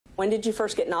When did you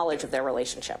first get knowledge of their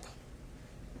relationship?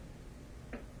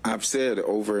 I've said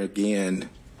over again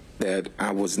that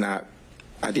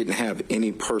I didn't have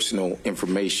any personal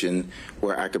information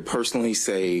where I could personally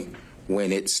say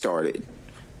when it started.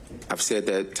 I've said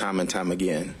that time and time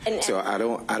again. So I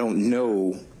don't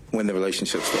know when the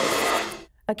relationship started.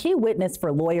 A key witness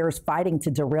for lawyers fighting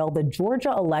to derail the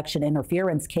Georgia election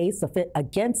interference case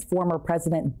against former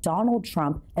President Donald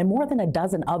Trump and more than a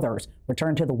dozen others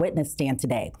returned to the witness stand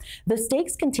today. The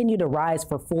stakes continue to rise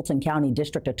for Fulton County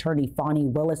District Attorney Fani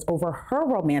Willis over her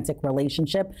romantic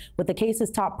relationship with the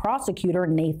case's top prosecutor,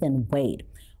 Nathan Wade.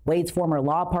 Wade's former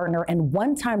law partner and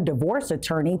one-time divorce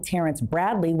attorney, Terrance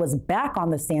Bradley, was back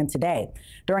on the stand today.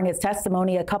 During his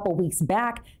testimony a couple weeks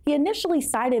back, he initially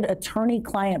cited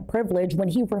attorney-client privilege when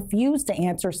he refused to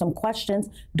answer some questions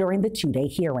during the two-day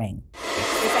hearing.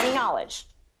 Is any knowledge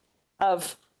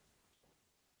of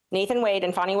Nathan Wade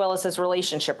and Fani Willis's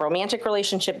romantic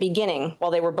relationship beginning while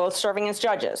they were both serving as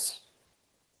judges?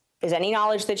 Is any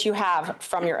knowledge that you have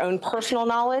from your own personal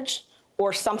knowledge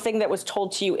or something that was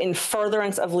told to you in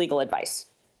furtherance of legal advice?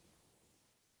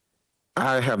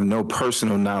 I have no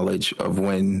personal knowledge of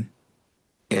when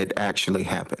it actually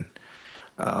happened.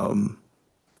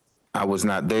 I was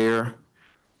not there.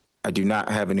 I do not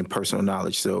have any personal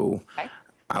knowledge, so okay.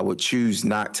 I would choose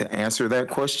not to answer that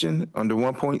question under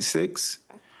 1.6.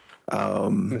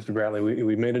 Mr. Bradley,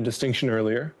 we made a distinction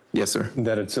earlier. Yes, sir.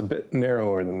 That it's a bit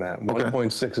narrower than that. Okay. 1.6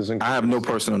 is inconsistent. I have no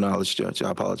personal knowledge, Judge.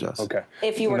 I apologize. Okay.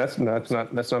 If you were, that's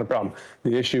not a problem.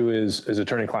 The issue is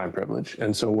attorney-client privilege,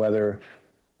 and so whether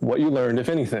what you learned, if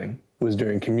anything, was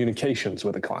during communications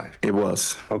with a client. It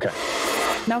was. Okay.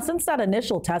 Now, since that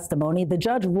initial testimony, the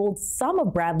judge ruled some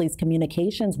of Bradley's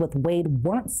communications with Wade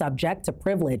weren't subject to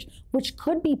privilege, which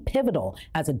could be pivotal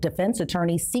as a defense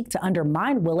attorney seek to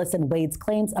undermine Willis and Wade's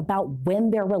claims about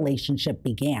when their relationship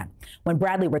began. When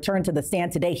Bradley returned to the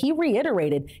stand today, he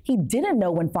reiterated he didn't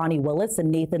know when Fani Willis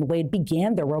and Nathan Wade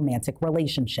began their romantic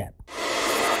relationship.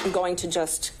 I'm going to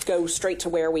just go straight to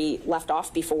where we left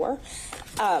off before.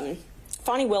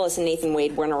 Fani Willis and Nathan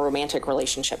Wade were in a romantic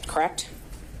relationship, correct?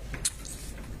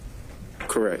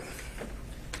 Correct.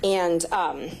 And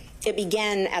it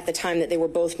began at the time that they were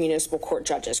both municipal court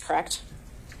judges, correct?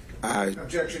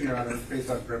 Objection, Your Honor,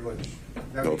 based on privilege.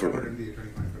 That would be covered in the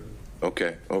attorney-client privilege.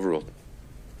 Okay, overruled.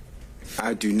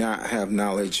 I do not have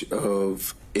knowledge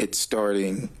of it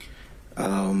starting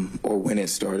or when it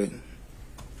started.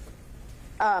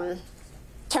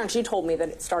 Terrance, you told me that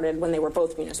it started when they were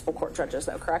both municipal court judges,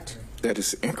 though, correct? That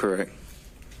is incorrect.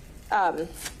 You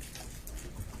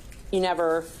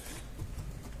never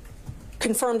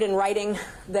confirmed in writing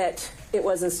that it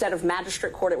was, instead of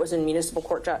magistrate court, it was in municipal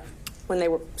court when they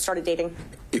started dating?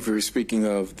 If you're speaking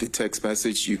of the text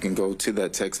message, you can go to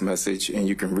that text message and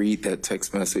you can read that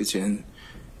text message, and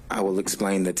I will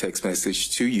explain the text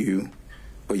message to you.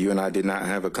 But you and I did not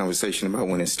have a conversation about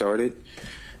when it started.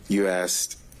 You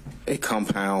asked a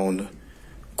compound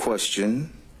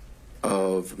question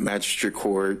of magistrate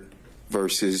court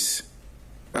versus,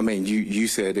 I mean, you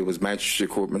said it was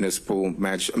magistrate court, municipal,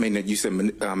 you said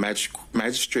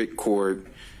magistrate court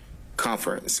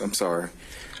conference, I'm sorry.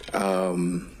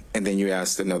 And then you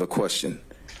asked another question.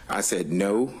 I said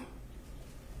no,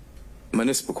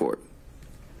 municipal court,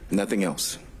 nothing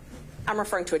else. I'm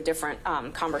referring to a different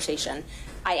conversation.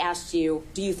 I asked you,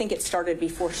 do you think it started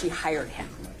before she hired him?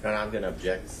 And I'm going to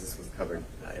object. This was covered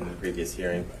in the previous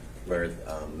hearing where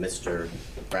Mr.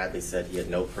 Bradley said he had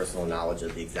no personal knowledge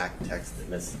of the exact text that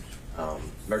Ms.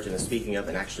 Merchant is speaking of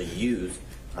and actually used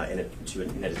in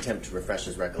an attempt to refresh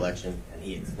his recollection, and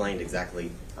he explained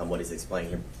exactly what he's explaining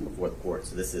here before the court.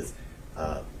 So this is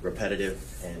repetitive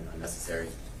and unnecessary,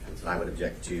 and so I would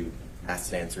object to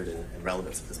asked and answered and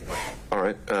relevance at this point. All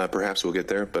right, perhaps we'll get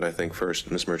there, but I think first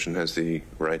Ms. Merchant has the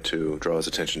right to draw his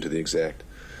attention to the exact,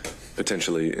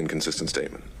 potentially inconsistent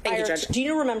statement. Thank you, Judge. Do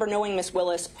you remember knowing Ms.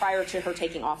 Willis prior to her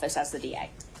taking office as the DA?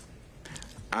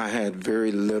 I had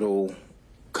very little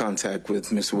contact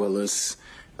with Ms. Willis.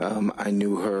 I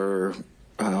knew her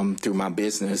through my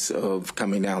business of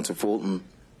coming down to Fulton,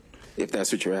 if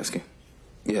that's what you're asking.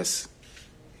 Yes.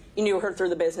 You knew her through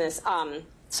the business.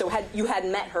 So you had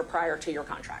met her prior to your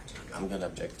contract? I'm going to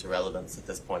object to relevance at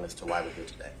this point as to why we're here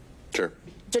today. Sure.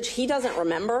 Judge, he doesn't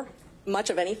remember much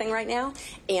of anything right now,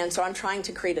 and so I'm trying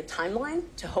to create a timeline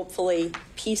to hopefully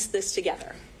piece this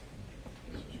together.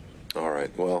 All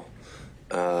right, well,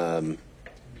 I'm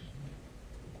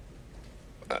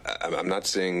not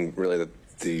seeing really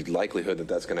the likelihood that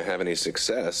that's going to have any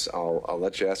success. I'll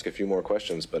let you ask a few more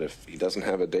questions, but if he doesn't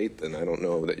have a date, then I don't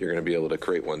know that you're going to be able to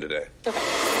create one today. Okay.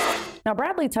 Now,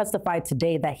 Bradley testified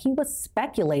today that he was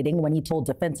speculating when he told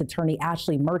defense attorney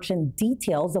Ashley Merchant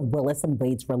details of Willis and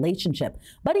Wade's relationship.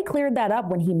 But he cleared that up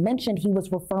when he mentioned he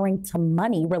was referring to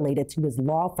money related to his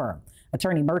law firm.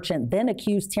 Attorney Merchant then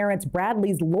accused Terrance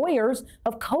Bradley's lawyers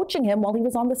of coaching him while he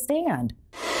was on the stand.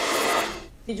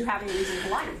 Did you have any reason to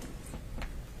lie?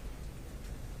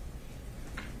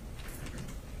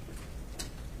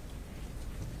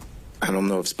 I don't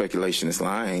know if speculation is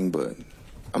lying, but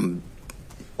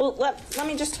Well, let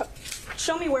me just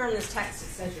show me where in this text it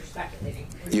says you're speculating.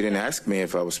 you didn't ask me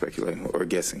if I was speculating or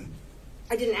guessing.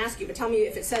 I didn't ask you, but tell me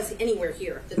if it says anywhere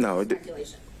here that No, this is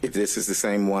speculation. If this is the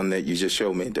same one that you just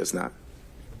showed me, it does not.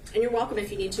 And you're welcome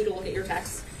if you need to look at your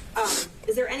text.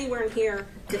 Is there anywhere in here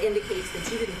that indicates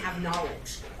that you didn't have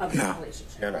knowledge of this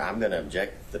relationship? Your Honor, I'm going to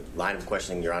object. The line of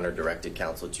questioning Your Honor directed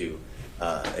counsel to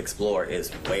explore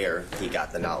is where he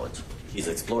got the knowledge. He's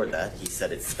explored that. He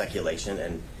said it's speculation,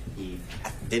 and he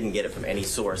didn't get it from any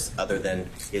source other than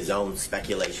his own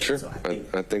speculation. Sure. So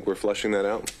I think we're fleshing that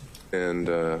out, and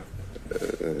I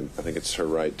think it's her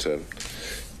right to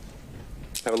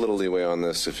have a little leeway on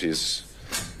this if he's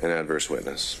an adverse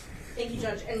witness. Thank you,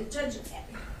 Judge. And Judge,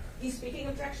 these speaking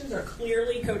objections are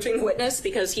clearly coaching the witness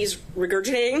because he's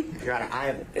regurgitating. Your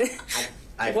Honor,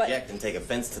 I object and take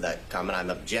offense to that comment.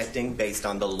 I'm objecting based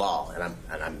on the law,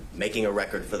 and I'm making a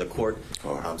record for the court.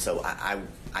 So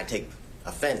I take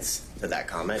offense to that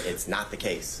comment. It's not the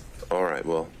case. All right.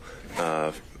 Well,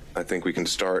 I think we can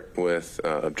start with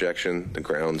objection, the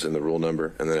grounds, and the rule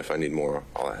number, and then if I need more,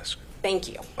 I'll ask. Thank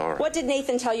you. All right. What did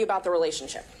Nathan tell you about the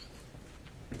relationship?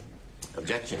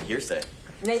 Objection, hearsay.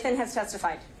 Nathan has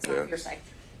testified. It's not Yeah. hearsay.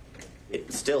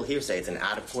 It's still hearsay. It's an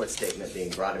out-of-court statement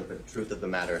being brought in for the truth of the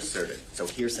matter asserted. So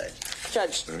hearsay.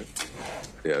 Judge.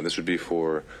 Yeah, this would be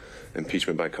for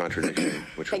impeachment by contradiction,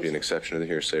 which would be an exception to the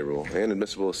hearsay rule, and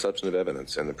admissible as substantive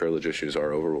evidence, and the privilege issues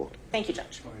are overruled. Thank you,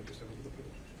 Judge.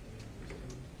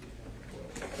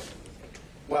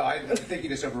 Well, I think he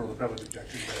just overruled the privilege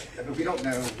objection, but we don't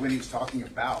know when he's talking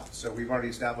about. So we've already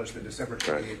established that December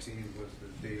 2018 was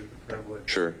the date of the privilege.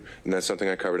 Sure, and that's something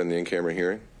I covered in the in-camera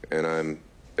hearing, and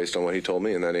based on what he told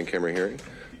me in that in-camera hearing,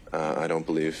 I don't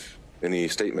believe any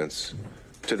statements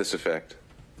to this effect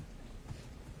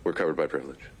were covered by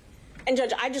privilege. And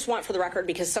Judge, I just want for the record,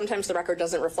 because sometimes the record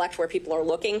doesn't reflect where people are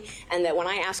looking, and that when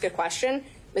I ask a question,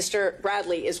 Mr.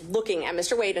 Bradley is looking at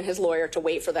Mr. Wade and his lawyer to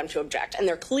wait for them to object, and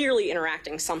they're clearly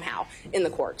interacting somehow in the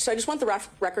court. So I just want the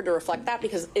record to reflect that,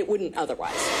 because it wouldn't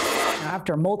otherwise.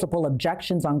 After multiple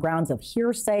objections on grounds of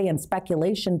hearsay and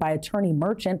speculation by attorney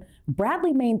Merchant,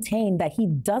 Bradley maintained that he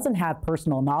doesn't have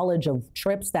personal knowledge of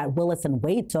trips that Willis and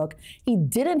Wade took. He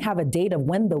didn't have a date of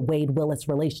when the Wade-Willis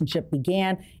relationship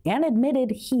began, and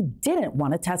admitted he didn't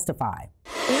want to testify.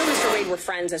 You and Mr. Wade were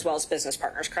friends as well as business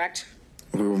partners, correct?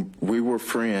 We were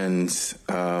friends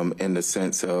in the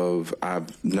sense of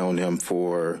I've known him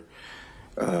for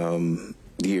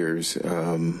years.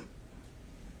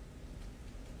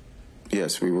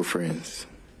 Yes, we were friends.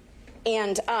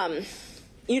 And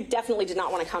you definitely did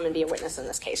not want to come and be a witness in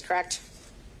this case, correct?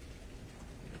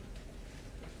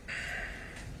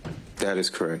 That is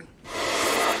correct.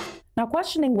 Now,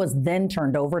 questioning was then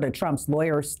turned over to Trump's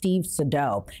lawyer, Steve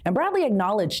Sado, and Bradley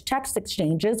acknowledged text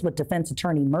exchanges with defense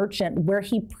attorney Merchant, where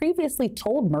he previously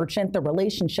told Merchant the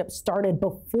relationship started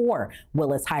before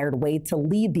Willis hired Wade to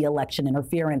lead the election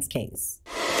interference case.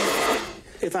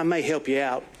 If I may help you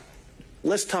out,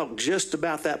 let's talk just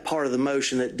about that part of the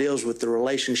motion that deals with the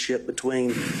relationship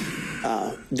between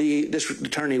District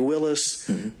Attorney Willis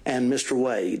and Mr.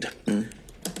 Wade.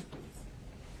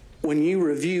 When you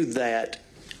reviewed that,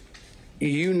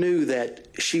 you knew that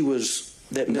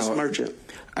Ms. Merchant.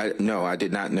 No, I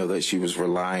did not know that she was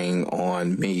relying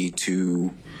on me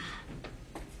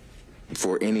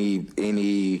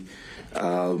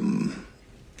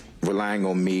relying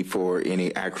on me for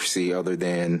any accuracy other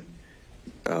than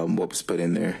what was put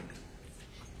in there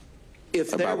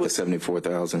about the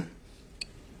 $74,000.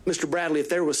 Mr. Bradley, if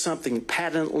there was something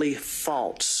patently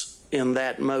false in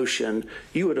that motion,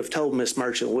 you would have told Ms.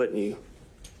 Merchant, wouldn't you?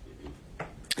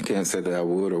 I can't say that I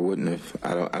would or wouldn't have.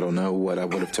 I don't know what I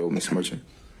would have told Ms. Merchant.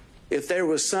 If there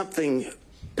was something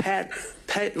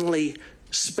patently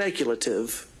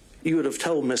speculative, you would have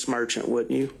told Ms. Merchant,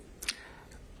 wouldn't you?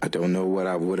 I don't know what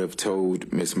I would have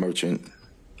told Ms. Merchant.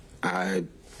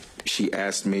 She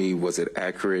asked me, was it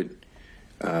accurate?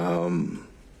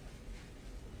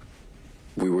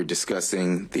 We were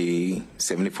discussing the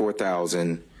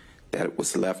 $74,000 that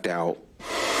was left out.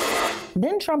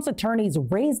 Then Trump's attorneys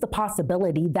raised the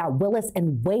possibility that Willis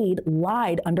and Wade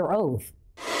lied under oath.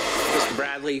 Mr.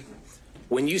 Bradley,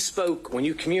 when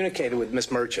you communicated with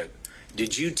Ms. Merchant,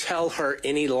 did you tell her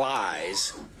any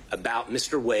lies about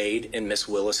Mr. Wade and Miss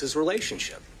Willis's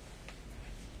relationship?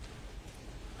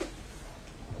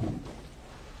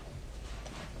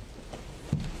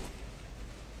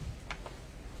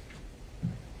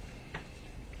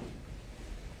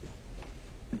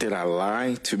 Did I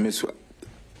lie to Miss?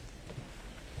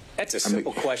 That's a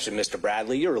simple question, Mr.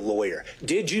 Bradley. You're a lawyer.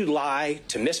 Did you lie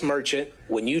to Miss Merchant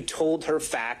when you told her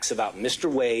facts about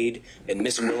Mr. Wade and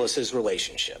Miss Willis's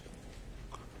relationship?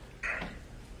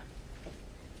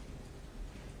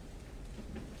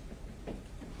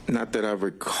 Not that I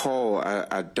recall.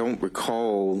 I don't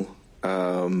recall.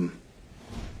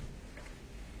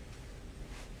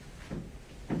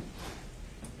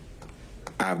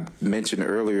 I mentioned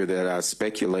earlier that I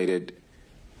speculated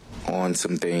on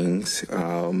some things.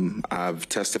 I've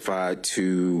testified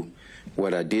to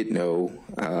what I did know,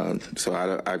 so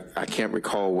I can't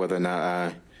recall whether or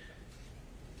not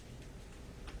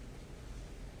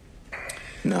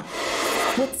no.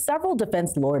 With several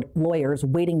defense lawyers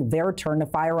waiting their turn to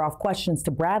fire off questions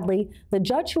to Bradley, the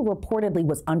judge who reportedly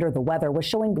was under the weather was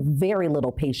showing very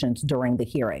little patience during the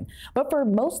hearing. But for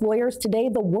most lawyers today,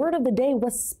 the word of the day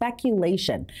was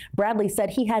speculation. Bradley said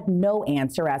he had no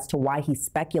answer as to why he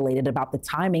speculated about the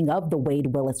timing of the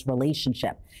Wade-Willis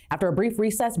relationship. After a brief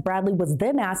recess, Bradley was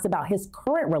then asked about his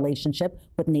current relationship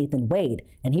with Nathan Wade,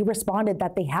 and he responded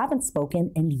that they haven't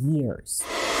spoken in years.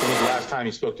 When was the last time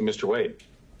you spoke to Mr. Wade?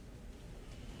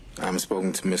 I haven't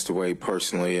spoken to Mr. Wade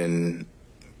personally in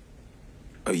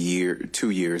a year, 2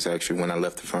 years actually, when I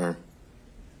left the firm.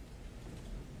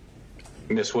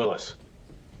 Miss Willis?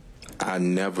 I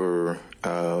never,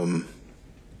 my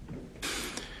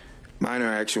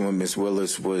interaction with Miss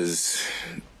Willis was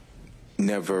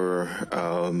never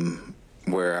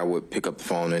where I would pick up the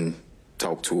phone and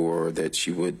talk to her, or that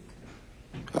she would,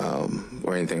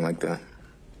 or anything like that.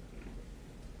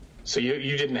 So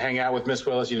you didn't hang out with Miss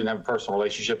Willis? You didn't have a personal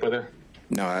relationship with her?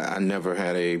 No, I never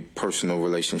had a personal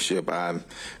relationship. I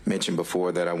mentioned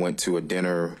before that I went to a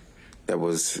dinner that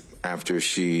was after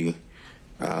she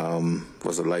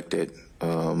was elected.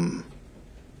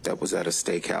 That was at a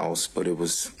steakhouse, but it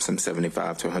was some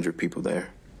 75 to 100 people there.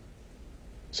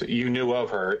 So you knew of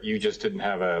her, you just didn't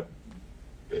have a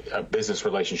business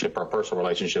relationship or a personal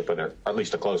relationship with her, or at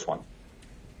least a close one?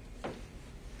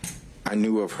 I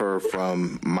knew of her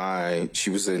from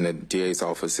she was in the DA's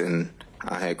office and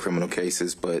I had criminal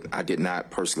cases, but I did not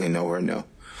personally know her, no.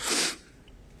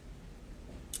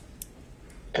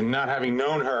 And not having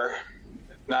known her,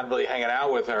 not really hanging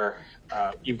out with her,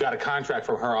 you've got a contract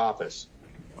from her office.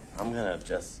 I'm going to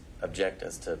just object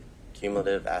as to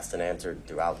cumulative asked and answered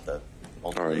throughout the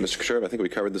multiple. All right, Mr. Sheriff, I think we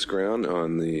covered this ground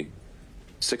on the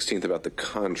 16th about the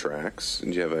contracts.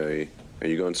 Do you have are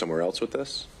you going somewhere else with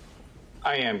this?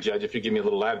 I am, Judge. If you give me a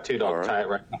little latitude, I'll tie it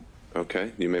right now.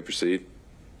 Okay, you may proceed.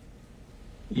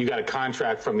 You got a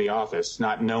contract from the office,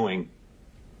 not knowing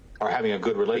or having a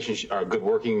good relationship or a good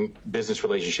working business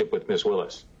relationship with Miss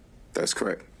Willis. That's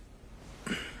correct.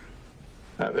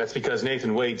 That's because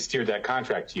Nathan Wade steered that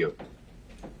contract to you.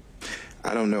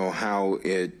 I don't know how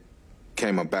it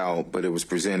came about, but it was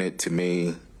presented to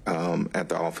me at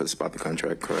the office about the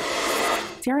contract, correct?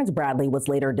 Terrance Bradley was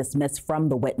later dismissed from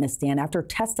the witness stand after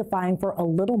testifying for a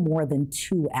little more than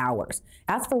 2 hours.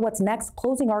 As for what's next,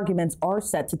 closing arguments are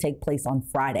set to take place on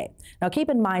Friday. Now, keep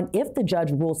in mind, if the judge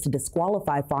rules to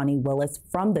disqualify Fani Willis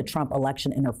from the Trump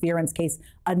election interference case,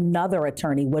 another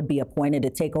attorney would be appointed to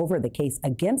take over the case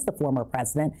against the former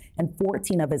president and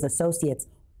 14 of his associates,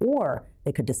 or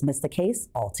they could dismiss the case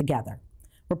altogether.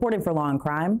 Reporting for Law and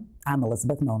Crime, I'm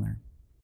Elizabeth Millner.